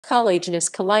Collagenous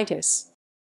colitis.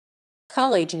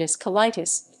 Collagenous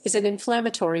colitis is an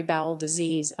inflammatory bowel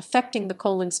disease affecting the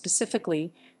colon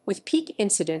specifically, with peak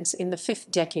incidence in the fifth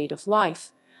decade of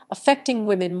life, affecting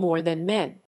women more than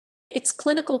men. Its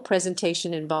clinical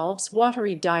presentation involves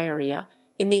watery diarrhea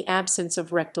in the absence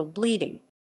of rectal bleeding.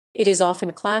 It is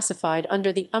often classified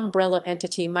under the umbrella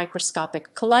entity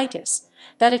microscopic colitis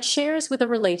that it shares with a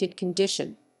related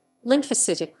condition,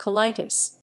 lymphocytic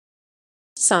colitis.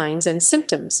 Signs and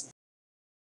symptoms.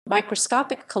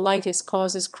 Microscopic colitis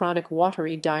causes chronic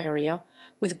watery diarrhea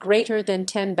with greater than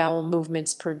 10 bowel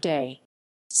movements per day.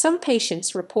 Some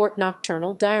patients report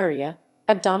nocturnal diarrhea,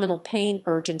 abdominal pain,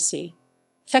 urgency,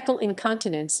 fecal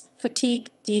incontinence, fatigue,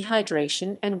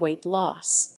 dehydration, and weight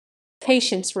loss.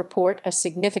 Patients report a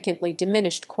significantly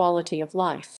diminished quality of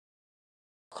life.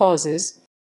 Causes.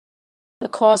 The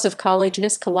cause of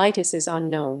collagenous colitis is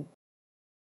unknown.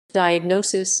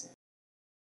 Diagnosis.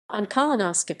 On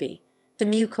colonoscopy, the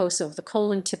mucosa of the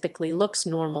colon typically looks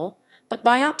normal, but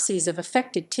biopsies of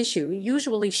affected tissue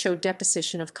usually show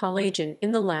deposition of collagen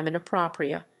in the lamina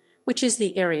propria, which is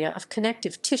the area of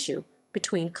connective tissue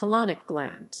between colonic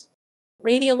glands.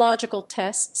 Radiological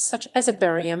tests such as a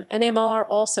barium and MR are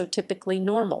also typically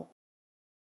normal.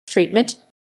 Treatment.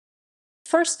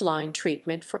 First-line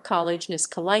treatment for collagenous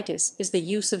colitis is the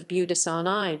use of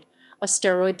budesonide, a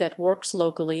steroid that works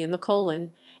locally in the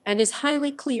colon and is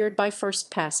highly cleared by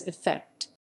first-pass effect.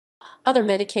 Other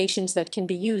medications that can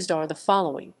be used are the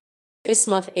following: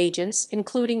 bismuth agents,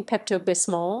 including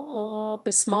Pepto-Bismol,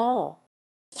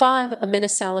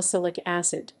 5-aminosalicylic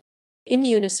acid,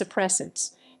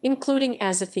 immunosuppressants, including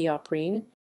azathioprine.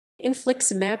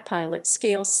 Infliximab pilot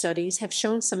scale studies have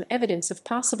shown some evidence of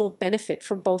possible benefit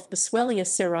for both Boswellia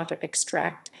serrata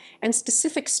extract and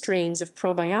specific strains of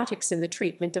probiotics in the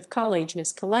treatment of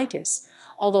collagenous colitis,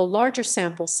 although larger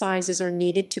sample sizes are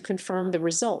needed to confirm the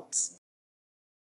results.